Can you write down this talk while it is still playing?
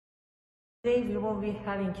Today we will be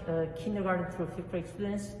having kindergarten through fifth grade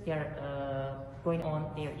students. They are going on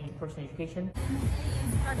their in-person education.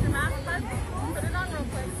 Dr. Math, put it on real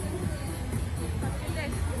quick.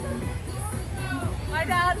 Hi,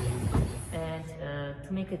 Dad. And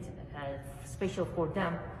to make it special for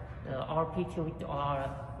them, our PTO,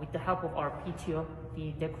 with the help of our PTO,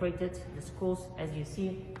 we decorated the schools, as you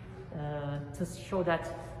see, to show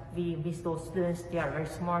that we miss those students. They are very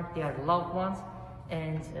smart, they are loved ones,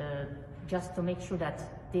 and just to make sure that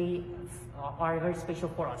they are very special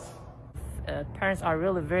for us. Parents are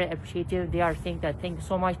really very appreciative. They are saying that thank you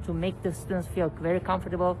so much to make the students feel very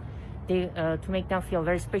comfortable, to make them feel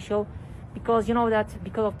very special, because you know that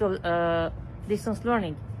because of the distance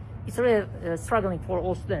learning, it's really struggling for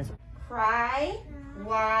all students. Cry,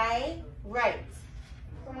 why, write.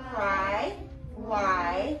 Cry,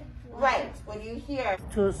 why, write. What do you hear?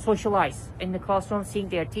 To socialize in the classroom, seeing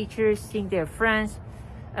their teachers, seeing their friends.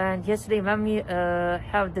 And yesterday when we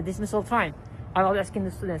have the dismissal time, I was asking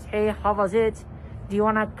the students, hey, how was it? Do you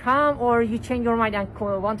want to come or you change your mind and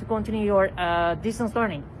want to continue your distance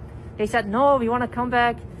learning? They said, no, we want to come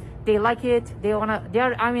back. They like it. They are,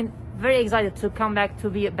 very excited to come back, to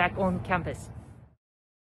be back on campus.